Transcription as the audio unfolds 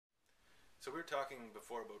So we were talking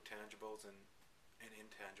before about tangibles and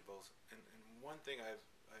intangibles, and one thing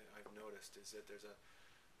I've noticed is that there's a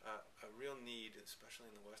real need, especially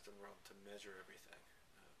in the Western world, to measure everything,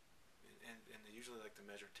 and they usually like to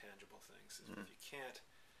measure tangible things. If you can't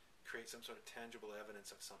create some sort of tangible evidence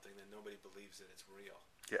of something, then nobody believes that it's real.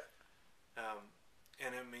 Yeah.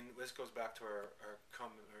 And I mean, this goes back to our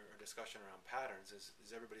discussion around patterns. Is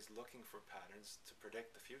everybody's looking for patterns to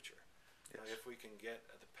predict the future? Yes. If we can get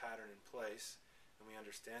the pattern in place and we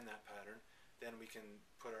understand that pattern, then we can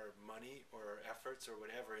put our money or our efforts or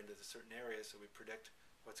whatever into the certain areas so we predict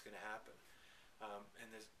what's going to happen. And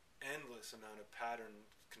there's endless amount of pattern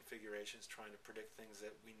configurations trying to predict things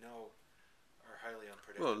that we know are highly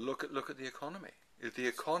unpredictable. Well, look at the economy. The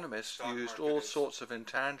economists used is, all sorts of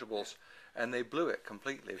intangibles, and they blew it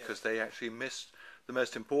completely because they actually missed the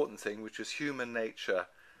most important thing, which is human nature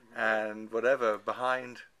and whatever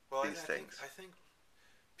behind these things. I think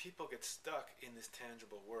people get stuck in this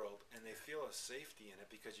tangible world, and they feel a safety in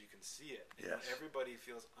it because you can see it. Yes. Everybody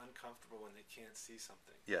feels uncomfortable when they can't see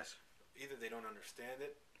something. Yes. Either they don't understand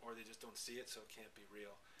it, or they just don't see it, so it can't be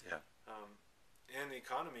real. Yeah. And the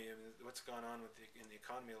economy, I mean, what's gone on in the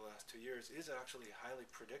economy the last 2 years is actually highly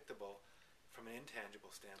predictable from an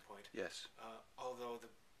intangible standpoint. Yes. Although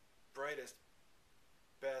the brightest,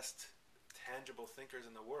 best tangible thinkers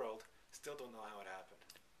in the world still don't know how it happened.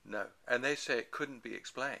 No, and they say it couldn't be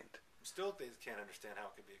explained. Still, they can't understand how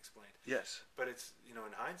it could be explained. Yes. But it's, in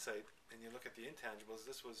hindsight, and you look at the intangibles,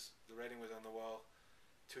 the writing was on the wall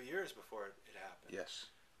 2 years before it happened.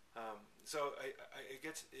 Yes. So you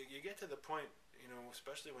get to the point,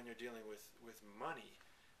 especially when you're dealing with money,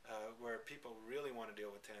 where people really want to deal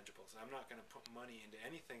with tangibles. I'm not going to put money into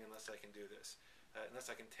anything unless I can do this, unless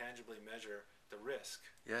I can tangibly measure the risk.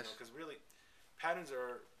 Yes. Because really, patterns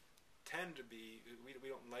tend to be, we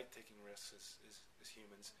don't like taking risks as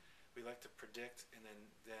humans. We like to predict, and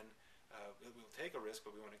then we'll take a risk,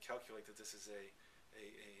 but we want to calculate that this is a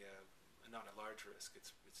not a large risk.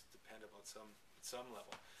 It's dependable at some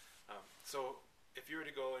level. So if you were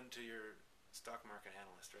to go into your stock market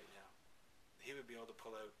analyst right now, he would be able to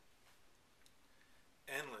pull out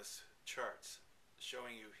endless charts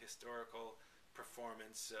showing you historical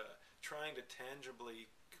performance, trying to tangibly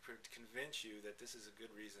convince you that this is a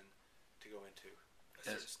good reason to go into a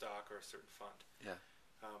certain stock or a certain fund. Yeah.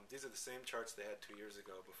 These are the same charts they had 2 years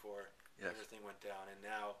ago before everything went down, and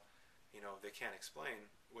now, they can't explain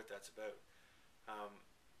what that's about.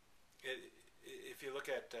 If you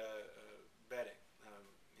look at betting,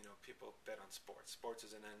 people bet on sports. Sports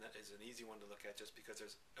is an easy one to look at just because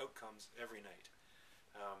there's outcomes every night.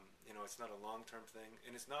 It's not a long-term thing,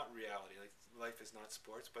 and it's not reality. Like, life is not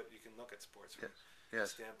sports, but you can look at sports from the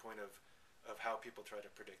standpoint of how people try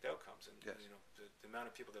to predict outcomes. And the amount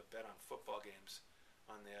of people that bet on football games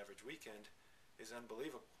on the average weekend is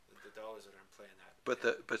unbelievable. The dollars that are in play in that.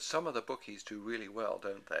 But some of the bookies do really well,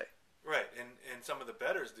 don't they? Right, and some of the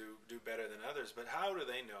bettors do better than others. But how do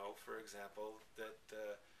they know, for example, that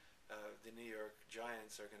the New York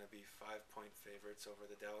Giants are going to be 5-point favorites over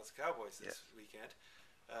the Dallas Cowboys this weekend?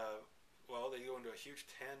 Well, they go into a huge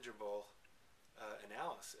tangible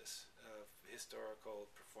analysis of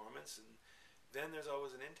historical performance, and then there's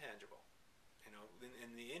always an intangible.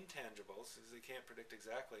 In the intangibles, as they can't predict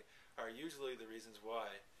exactly, are usually the reasons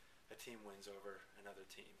why a team wins over another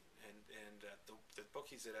team. And the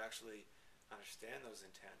bookies that actually understand those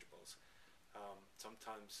intangibles,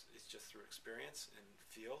 sometimes it's just through experience and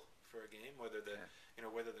feel for a game, whether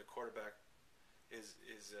the quarterback is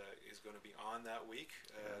going to be on that week.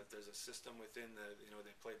 There's a system within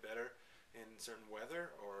they play better in certain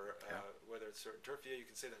weather, or whether it's certain turf. Yeah, you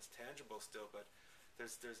can say that's tangible still, but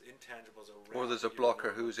there's intangibles around. Or there's a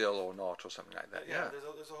blocker who's ill or not, or something like that. Yeah.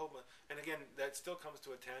 There's a whole. And again, that still comes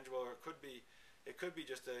to a tangible, or it could be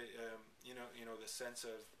just a the sense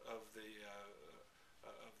of the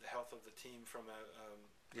health of the team from a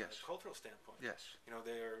cultural standpoint. Yes.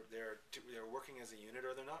 They're working as a unit,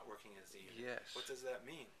 or they're not working as a unit. Yes. What does that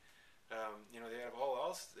mean? They have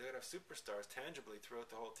they have superstars tangibly throughout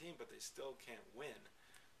the whole team, but they still can't win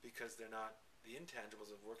because they're not the intangibles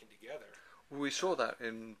of working together. We saw that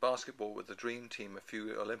in basketball with the Dream Team a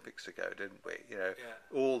few Olympics ago, didn't we?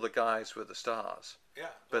 All the guys were the stars,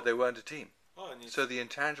 but they weren't a team. So the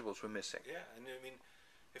intangibles were missing. Yeah, and I mean,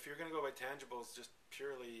 if you're going to go by tangibles, just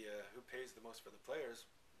purely who pays the most for the players,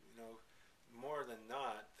 more than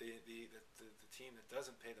not, the team that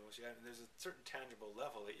doesn't pay the most. And there's a certain tangible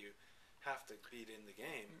level that you have to beat in the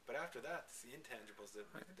game, but after that, it's the intangibles that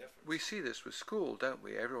make the difference. We see this with school, don't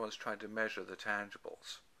we? Everyone's trying to measure the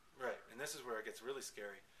tangibles. Right, and this is where it gets really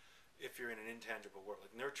scary if you're in an intangible world,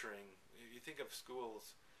 like nurturing. You think of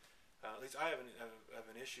schools, At least I have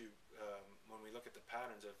an issue when we look at the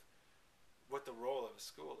patterns of what the role of a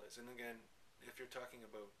school is. And again, if you're talking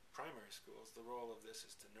about primary schools, the role of this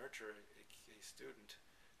is to nurture a student,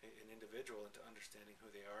 an individual, into understanding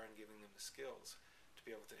who they are and giving them the skills to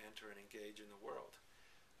be able to enter and engage in the world.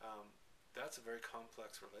 That's a very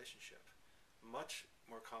complex relationship, much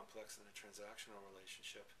more complex than a transactional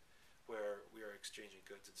relationship where we are exchanging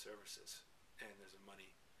goods and services and there's a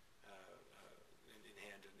money in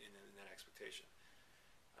hand in that expectation.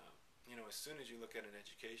 As soon as you look at an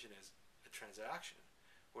education as a transaction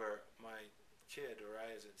where my kid or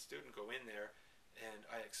I as a student go in there and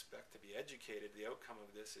I expect to be educated, the outcome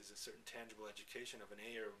of this is a certain tangible education of an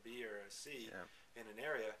A or a B or a C in an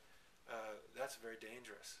area, that's very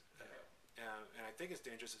dangerous. And I think it's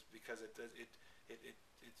dangerous because it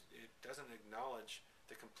doesn't acknowledge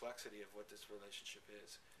the complexity of what this relationship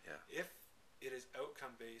is. Yeah. If it is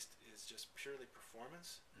outcome based, is just purely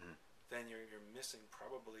performance, then you're missing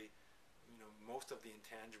probably most of the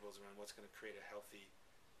intangibles around what's going to create a healthy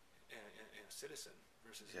citizen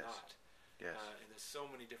versus not. Yes. And there's so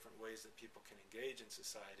many different ways that people can engage in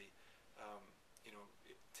society.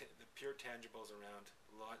 The pure tangibles around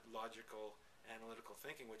logical, analytical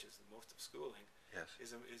thinking, which is most of schooling,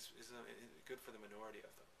 is good for the minority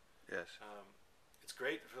of them. Yes. It's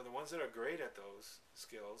great for the ones that are great at those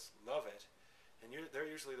skills, love it, and they're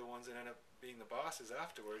usually the ones that end up being the bosses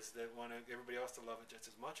afterwards that want everybody else to love it just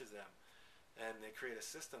as much as them. And they create a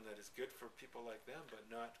system that is good for people like them, but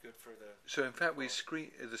not good for the... So in fact,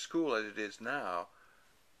 the school as it is now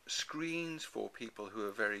screens for people who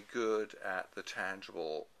are very good at the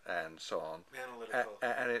tangible and so on. Analytical.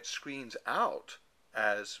 And it screens out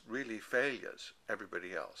as really failures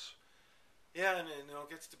everybody else. Yeah, and it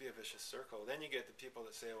gets to be a vicious circle. Then you get the people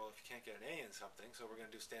that say, well, if you can't get an A in something, so we're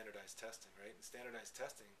going to do standardized testing, right? And standardized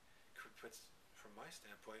testing puts, from my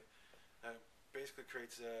standpoint, basically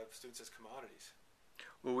creates students as commodities.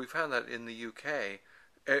 Well, we found that in the UK.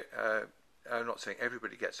 I'm not saying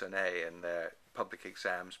everybody gets an A in their public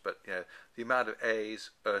exams, but the amount of A's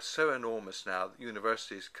are so enormous now that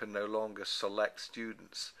universities can no longer select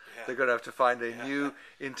students. Yeah. They're going to have to find a new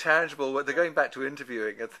intangible. They're going back to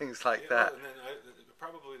interviewing and things like that. And then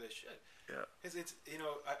probably they should. Yeah. It's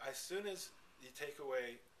as soon as you take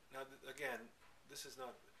away now again, this is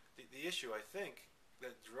not the issue. I think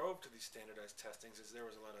that drove to these standardized testings is there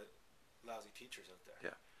was a lot of lousy teachers out there.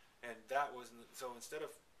 Yeah. And that was so instead of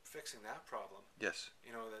fixing that problem. Yes.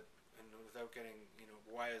 That and without getting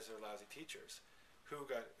why is there lousy teachers? How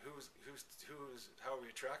are we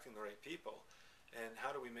attracting the right people? And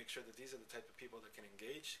how do we make sure that these are the type of people that can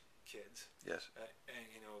engage kids? Yes. And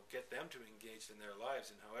get them to be engaged in their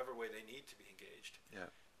lives in however way they need to be engaged. Yeah.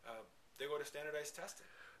 They go to standardized testing.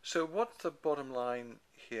 So what's the bottom line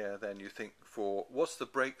here then, you think, what's the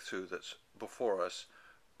breakthrough that's before us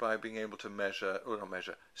by being able to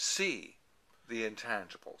see the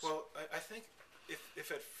intangibles? Well, I think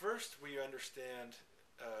if at first we understand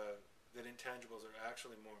that intangibles are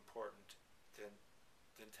actually more important than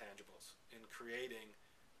tangibles in creating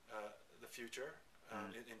the future,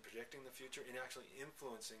 in predicting the future, in actually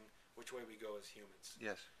influencing which way we go as humans.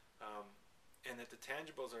 Yes. And that the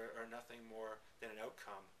tangibles are nothing more than an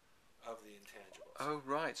outcome of the intangibles. Oh,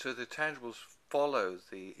 right. So the tangibles follow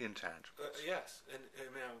the intangibles. Yes, and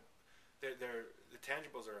the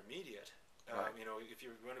tangibles are immediate. Right. If you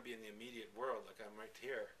want to be in the immediate world, like I'm right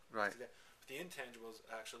here. Right. But the intangibles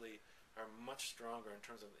actually are much stronger in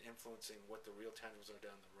terms of influencing what the real tangibles are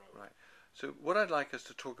down the road. Right. So what I'd like us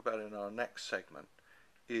to talk about in our next segment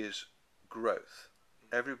is growth.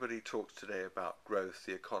 Everybody talks today about growth.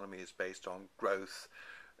 The economy is based on growth.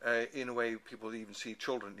 In a way, people even see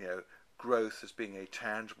children, growth as being a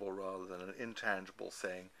tangible rather than an intangible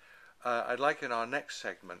thing. I'd like in our next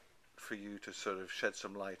segment for you to sort of shed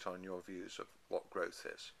some light on your views of what growth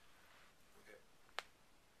is.